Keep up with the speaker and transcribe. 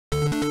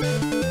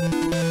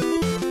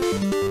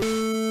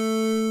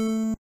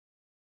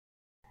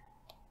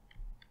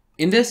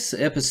In this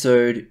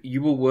episode,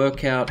 you will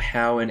work out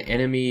how an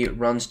enemy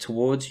runs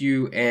towards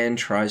you and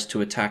tries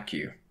to attack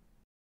you.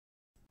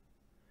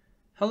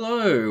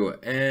 Hello,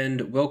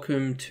 and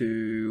welcome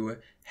to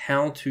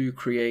How to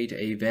Create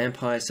a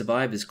Vampire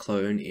Survivors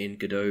Clone in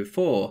Godot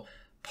 4,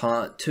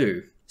 Part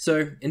 2.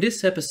 So, in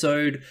this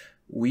episode,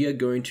 we are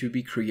going to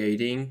be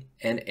creating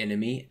an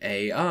enemy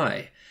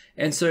AI.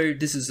 And so,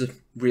 this is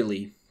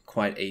really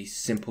quite a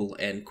simple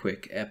and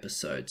quick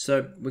episode.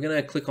 So we're going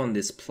to click on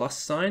this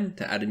plus sign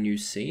to add a new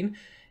scene,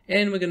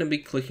 and we're going to be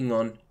clicking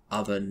on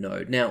other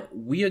node. Now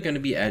we are going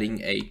to be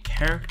adding a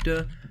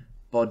character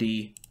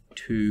body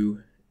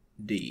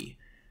 2D.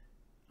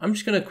 I'm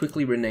just going to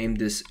quickly rename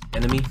this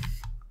enemy,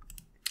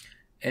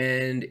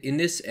 and in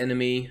this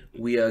enemy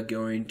we are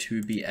going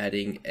to be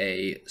adding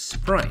a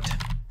sprite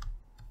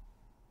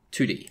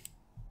 2D,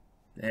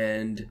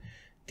 and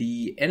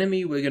the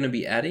enemy we're going to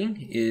be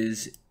adding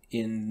is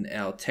in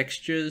our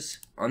textures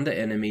under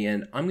enemy,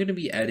 and I'm going to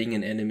be adding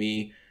an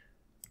enemy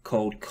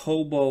called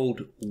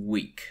Kobold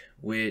Weak,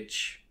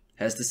 which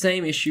has the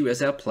same issue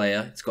as our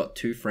player. It's got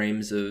 2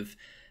 frames of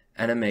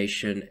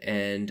animation,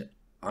 and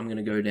I'm going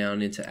to go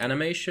down into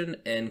animation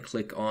and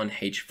click on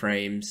H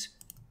frames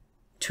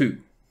 2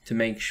 to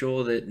make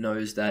sure that it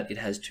knows that it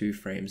has 2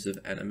 frames of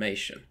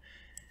animation.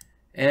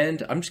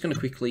 And I'm just going to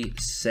quickly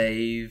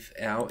save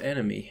our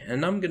enemy,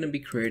 and I'm going to be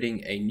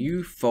creating a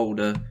new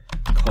folder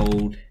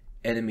called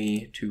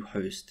enemy to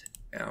host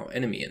our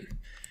enemy in.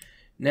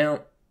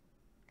 Now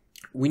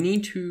we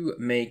need to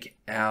make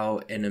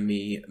our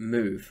enemy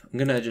move. I'm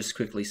gonna just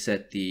quickly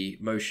set the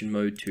motion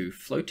mode to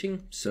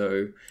floating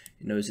so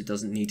it knows it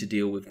doesn't need to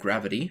deal with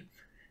gravity,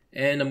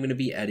 and I'm going to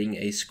be adding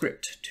a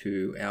script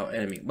to our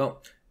enemy.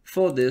 Well,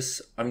 for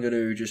this I'm going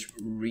to just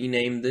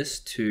rename this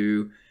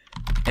to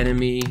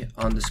enemy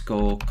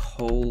underscore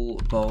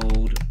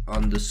kobold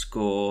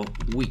underscore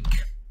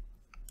weak.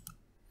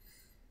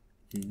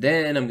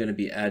 Then I'm going to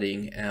be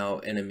adding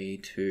our enemy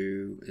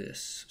to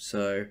this.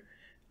 So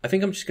I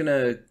think I'm just going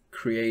to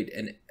create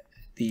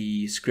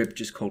the script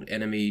just called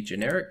enemy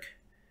generic,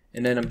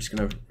 and then I'm just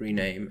going to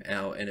rename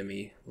our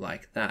enemy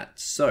like that.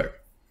 So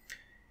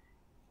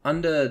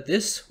under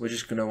this, we're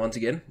just going to once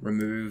again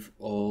remove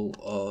all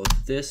of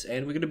this,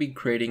 and we're going to be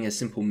creating a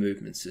simple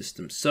movement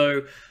system.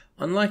 So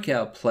unlike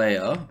our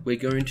player, we're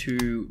going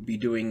to be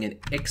doing an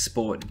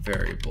export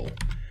variable.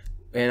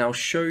 And I'll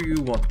show you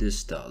what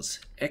this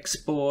does.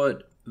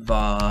 Export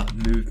var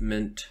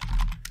movement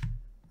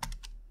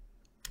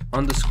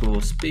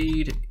underscore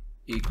speed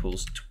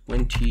equals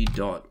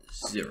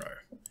 20.0.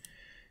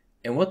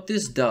 And what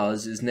this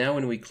does is now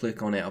when we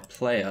click on our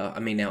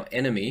our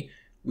enemy,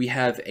 we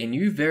have a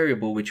new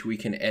variable which we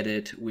can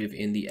edit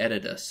within the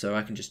editor. So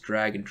I can just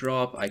drag and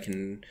drop, I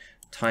can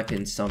type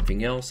in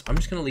something else. I'm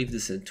just going to leave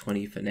this at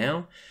 20 for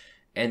now.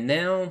 And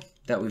now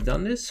that we've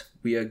done this,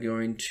 we are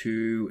going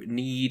to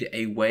need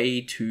a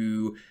way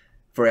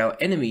for our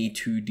enemy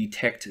to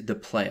detect the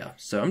player.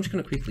 So I'm just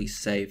going to quickly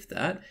save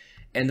that.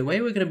 And the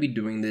way we're going to be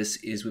doing this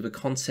is with a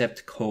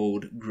concept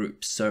called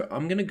groups. So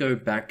I'm going to go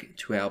back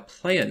to our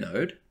player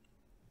node,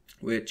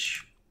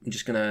 which I'm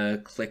just going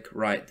to click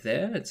right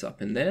there. It's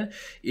up in there.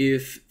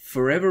 If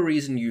for whatever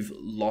reason you've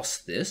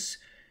lost this,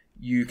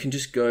 you can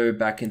just go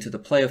back into the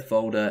player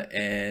folder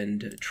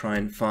and try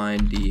and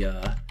find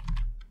the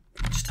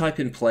just type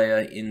in player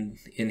in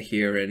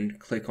here and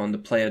click on the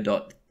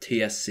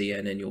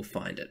player.tscn and you'll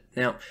find it.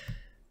 Now,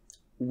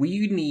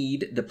 we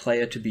need the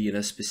player to be in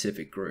a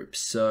specific group.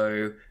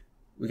 So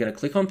we're going to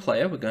click on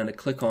player, we're going to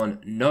click on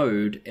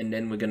node, and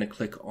then we're going to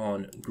click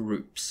on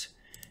groups.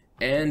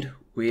 And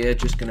we're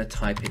just going to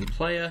type in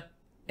player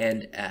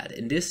and add.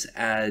 And this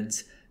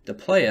adds the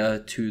player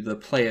to the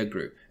player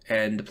group.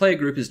 And the player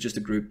group is just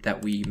a group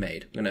that we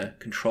made. I'm going to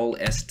Control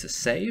S to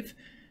save,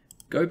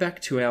 go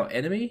back to our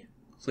enemy,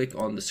 click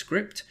on the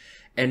script,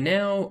 and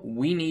now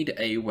we need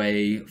a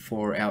way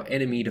for our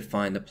enemy to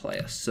find the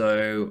player.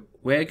 So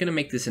we're going to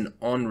make this an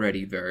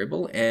onReady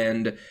variable,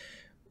 and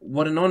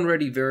what an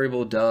onReady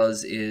variable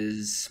does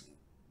is,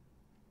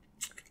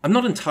 I'm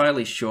not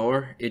entirely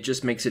sure, it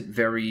just makes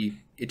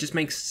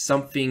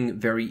something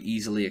very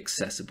easily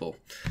accessible.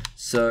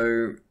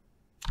 So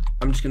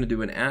I'm just going to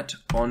do an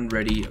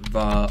 @onReady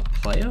var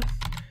player,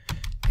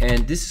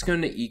 and this is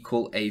going to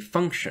equal a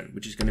function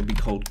which is going to be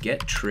called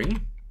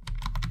getTree.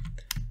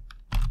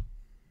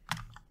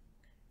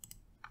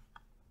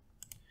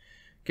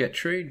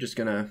 GetTree, just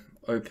going to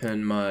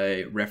open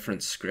my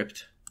reference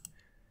script.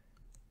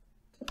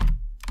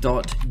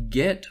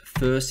 .get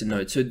first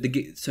node. So the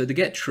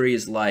getTree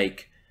is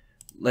like,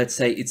 let's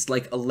say it's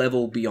like a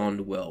level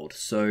beyond world.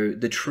 So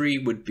the tree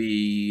would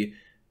be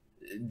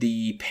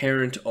the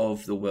parent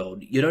of the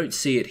world. You don't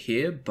see it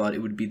here, but it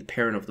would be the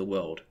parent of the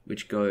world,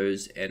 which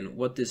goes, and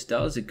what this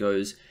does, it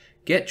goes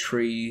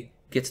getTree,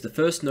 gets the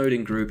first node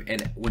in group,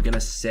 and we're going to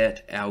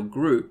set our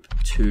group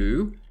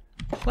to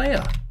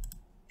player.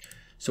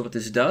 So what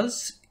this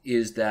does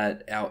is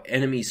that our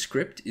enemy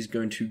script is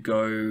going to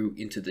go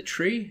into the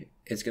tree.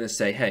 It's going to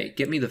say, hey,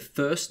 get me the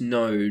first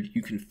node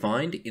you can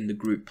find in the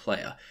group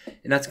player.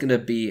 And that's going to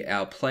be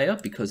our player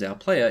because our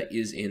player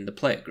is in the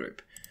player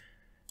group.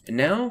 And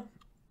now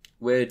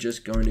we're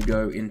just going to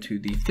go into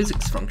the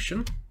physics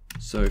function.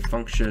 So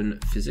function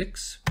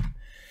physics.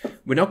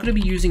 We're not going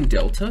to be using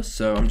delta,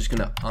 so I'm just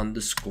going to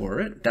underscore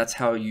it. That's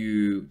how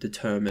you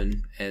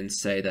determine and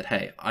say that,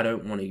 hey, I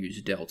don't want to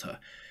use delta.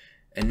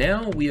 And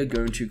now we are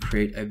going to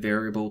create a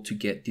variable to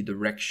get the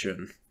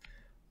direction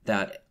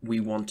that we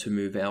want to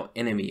move our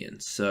enemy in.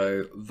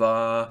 So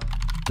var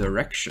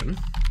direction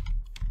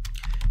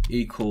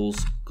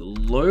equals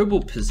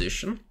global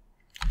position.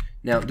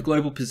 Now, the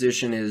global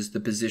position is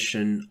the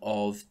position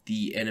of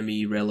the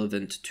enemy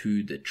relevant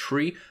to the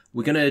tree.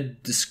 We're going to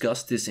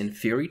discuss this in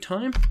theory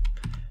time,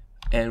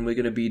 and we're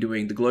going to be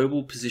doing the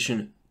global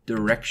position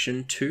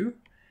direction to,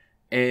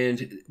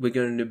 and we're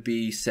going to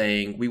be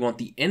saying we want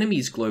the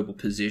enemy's global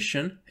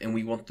position, and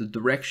we want the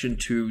direction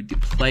to the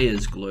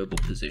player's global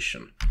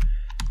position.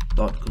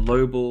 Dot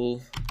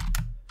global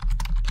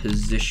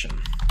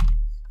position.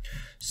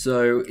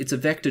 So it's a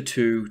vector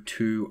 2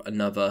 to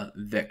another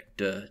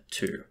vector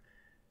 2.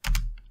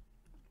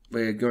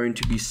 We're going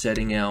to be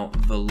setting our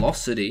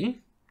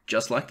velocity,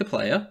 just like the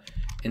player,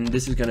 and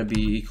this is going to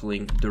be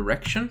equaling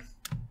direction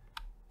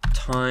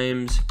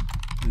times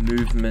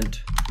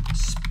movement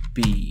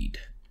speed.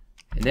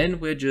 And then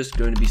we're just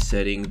going to be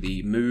setting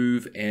the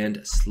move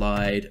and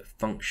slide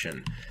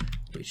function,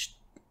 which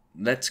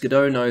lets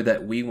Godot know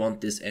that we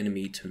want this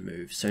enemy to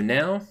move. So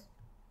now,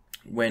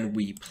 when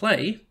we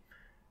play,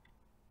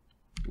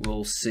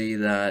 we'll see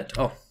that,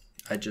 oh,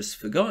 I just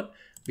forgot.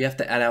 We have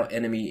to add our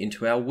enemy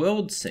into our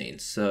world scene.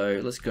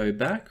 So let's go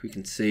back. We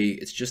can see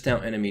it's just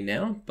our enemy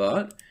now,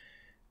 but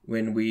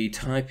when we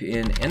type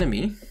in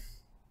enemy,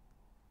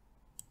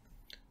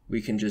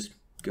 we can just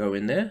go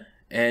in there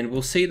and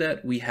we'll see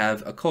that we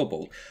have a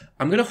kobold.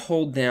 I'm going to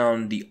hold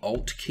down the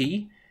Alt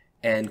key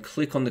and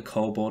click on the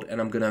kobold,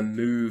 and I'm going to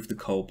move the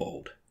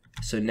kobold.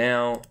 So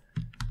now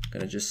I'm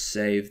going to just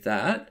save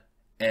that,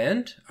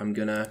 and I'm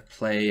going to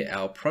play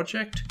our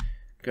project.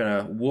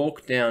 Gonna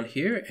walk down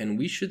here, and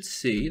we should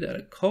see that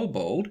a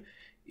kobold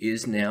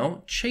is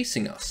now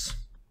chasing us.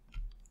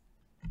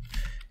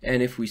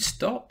 And if we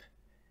stop,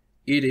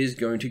 it is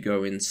going to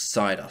go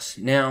inside us.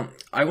 Now,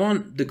 I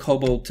want the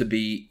kobold to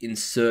be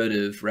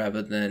insertive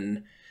rather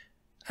than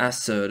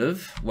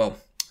assertive. Well,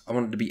 I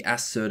want it to be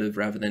assertive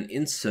rather than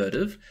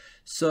insertive.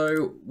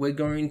 So we're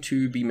going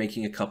to be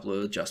making a couple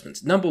of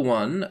adjustments. Number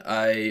one,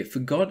 I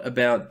forgot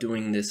about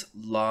doing this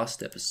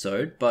last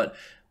episode, but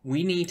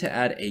we need to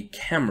add a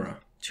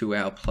camera to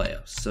our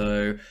player.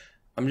 So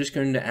I'm just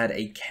going to add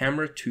a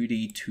camera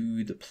 2D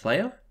to the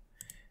player,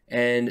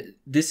 and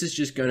this is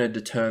just going to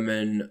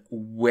determine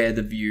where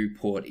the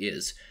viewport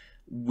is.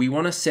 We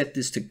want to set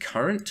this to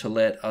current to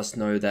let us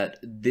know that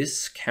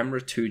this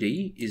camera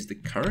 2D is the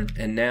current,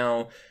 and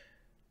now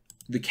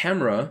the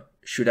camera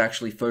should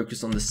actually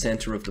focus on the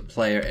center of the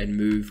player and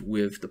move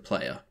with the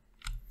player.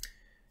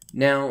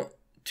 Now,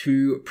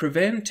 to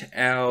prevent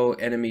our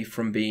enemy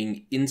from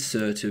being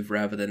insertive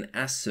rather than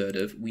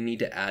assertive, we need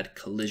to add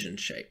collision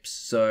shapes.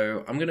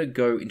 So I'm going to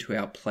go into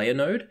our player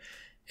node,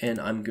 and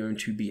I'm going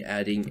to be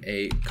adding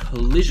a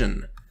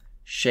collision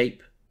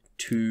shape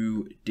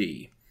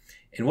 2D.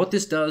 And what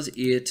this does,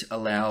 it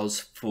allows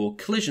for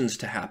collisions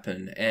to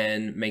happen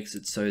and makes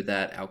it so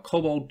that our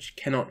kobold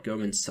cannot go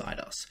inside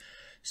us.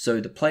 So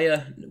the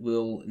player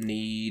will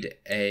need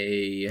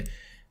a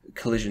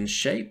collision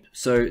shape.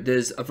 So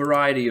there's a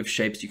variety of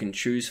shapes you can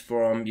choose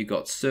from. You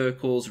got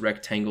circles,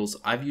 rectangles.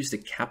 I've used a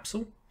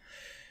capsule,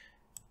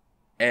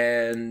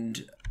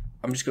 and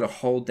I'm just going to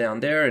hold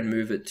down there and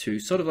move it to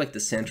sort of like the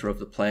center of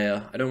the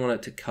player. I don't want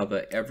it to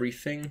cover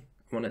everything.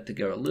 I want it to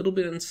go a little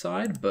bit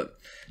inside, but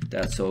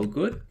that's all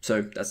good.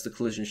 So that's the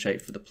collision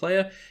shape for the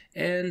player,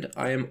 and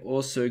I am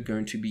also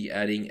going to be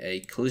adding a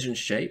collision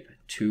shape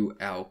to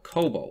our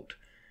kobold.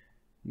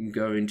 I'm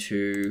going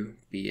to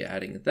be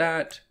adding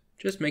that,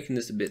 just making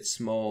this a bit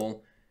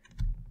small,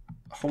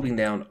 holding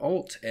down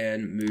Alt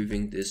and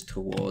moving this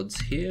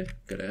towards here.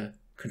 Gonna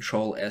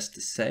Control S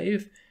to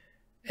save.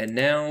 And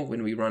now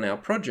when we run our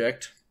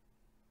project,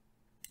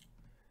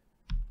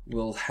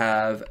 we'll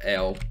have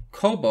our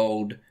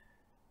kobold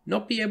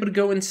not be able to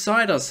go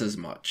inside us as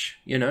much,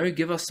 you know,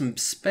 give us some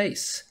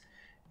space.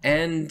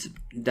 And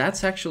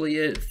that's actually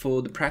it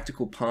for the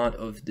practical part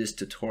of this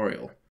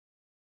tutorial.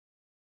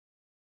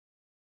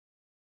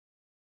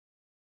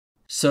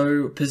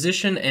 So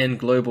position and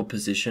global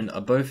position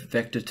are both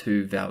vector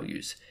 2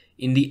 values.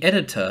 In the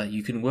editor,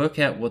 you can work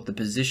out what the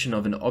position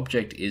of an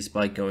object is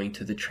by going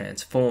to the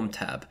Transform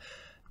tab.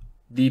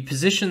 The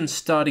position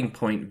starting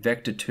point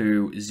vector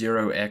 2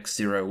 0x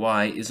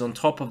 0y is on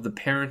top of the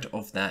parent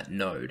of that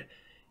node.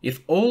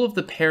 If all of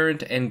the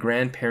parent and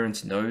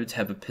grandparent's nodes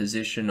have a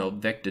position of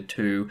vector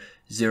 2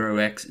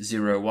 0x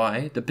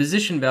 0y, the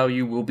position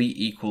value will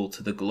be equal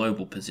to the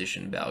global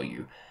position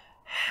value.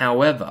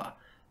 However,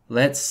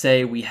 let's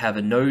say we have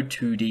a node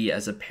 2D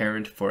as a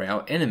parent for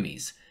our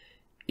enemies.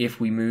 If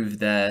we move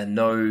the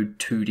node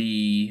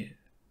 2D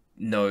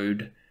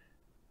node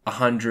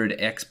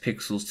 100x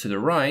pixels to the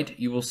right,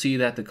 you will see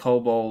that the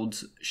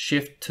kobolds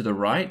shift to the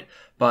right,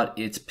 but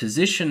its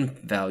position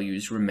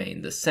values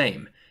remain the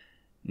same.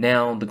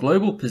 Now, the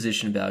global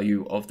position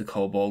value of the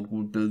kobold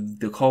would be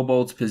the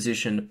kobold's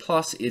position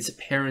plus its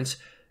parent's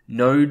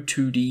node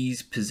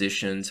 2D's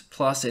positions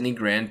plus any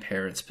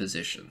grandparent's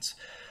positions.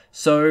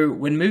 So,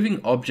 when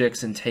moving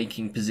objects and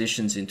taking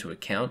positions into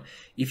account,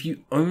 if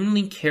you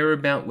only care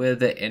about where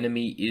the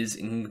enemy is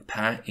in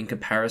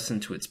comparison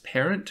to its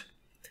parent,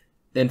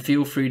 then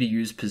feel free to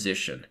use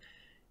position.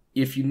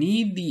 If you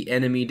need the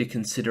enemy to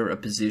consider a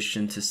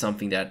position to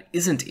something that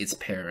isn't its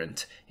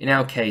parent, in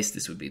our case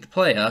this would be the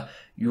player,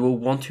 you will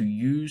want to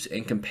use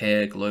and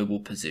compare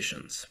global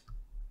positions.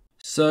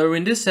 So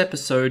in this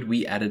episode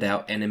we added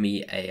our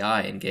enemy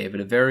AI and gave it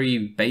a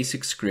very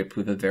basic script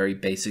with a very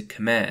basic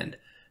command: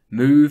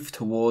 move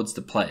towards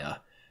the player.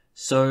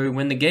 So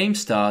when the game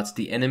starts,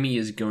 the enemy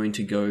is going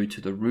to go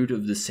to the root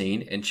of the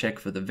scene and check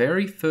for the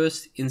very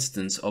first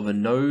instance of a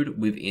node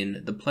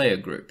within the player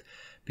group.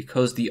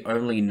 Because the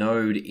only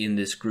node in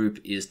this group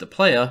is the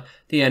player,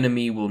 the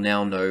enemy will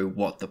now know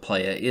what the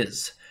player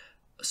is.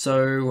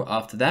 So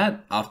after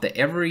that, after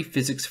every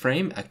physics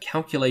frame, a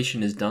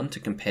calculation is done to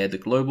compare the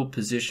global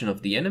position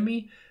of the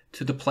enemy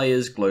to the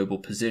player's global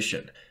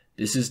position.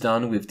 This is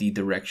done with the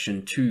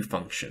direction2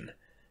 function.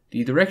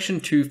 The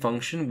direction2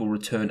 function will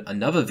return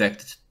another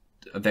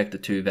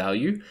vector2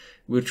 value,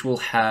 which will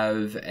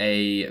have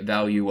a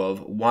value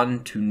of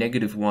 1 to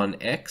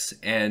 -1x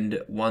and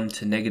 1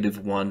 to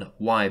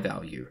 -1y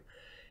value.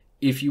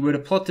 If you were to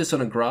plot this on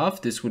a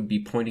graph, this would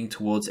be pointing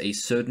towards a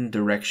certain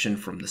direction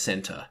from the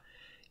center.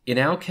 In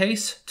our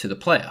case, to the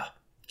player.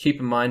 Keep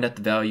in mind that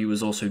the value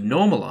is also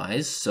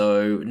normalized,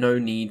 so no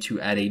need to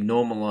add a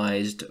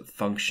normalized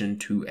function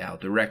to our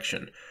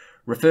direction.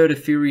 Refer to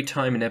Theory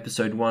Time in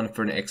episode 1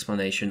 for an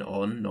explanation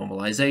on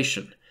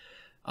normalization.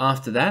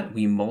 After that,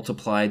 we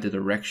multiply the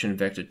direction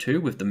vector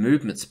 2 with the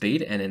movement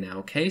speed, and in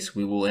our case,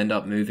 we will end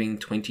up moving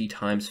 20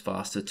 times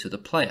faster to the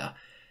player.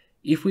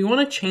 If we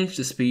want to change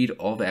the speed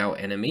of our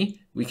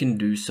enemy, we can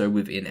do so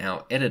within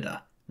our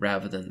editor,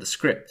 rather than the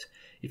script.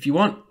 If you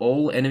want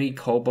all enemy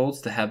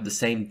kobolds to have the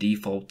same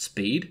default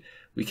speed,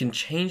 we can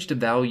change the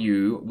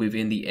value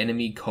within the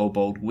enemy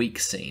kobold weak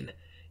scene.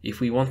 If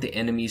we want the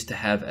enemies to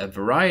have a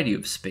variety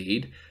of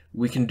speed,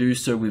 we can do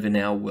so within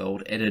our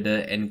world editor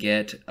and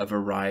get a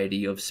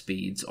variety of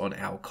speeds on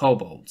our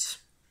kobolds.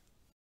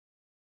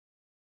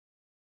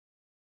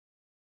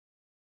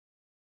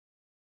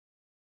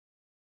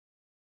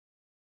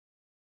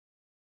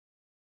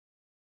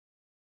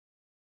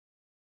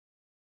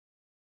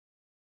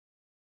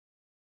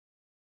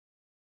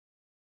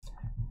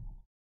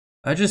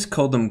 I just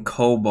called them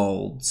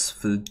kobolds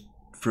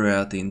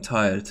throughout the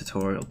entire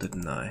tutorial,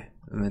 didn't I?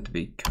 They're meant to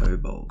be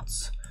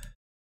kobolds.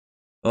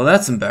 Well,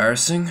 that's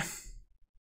embarrassing.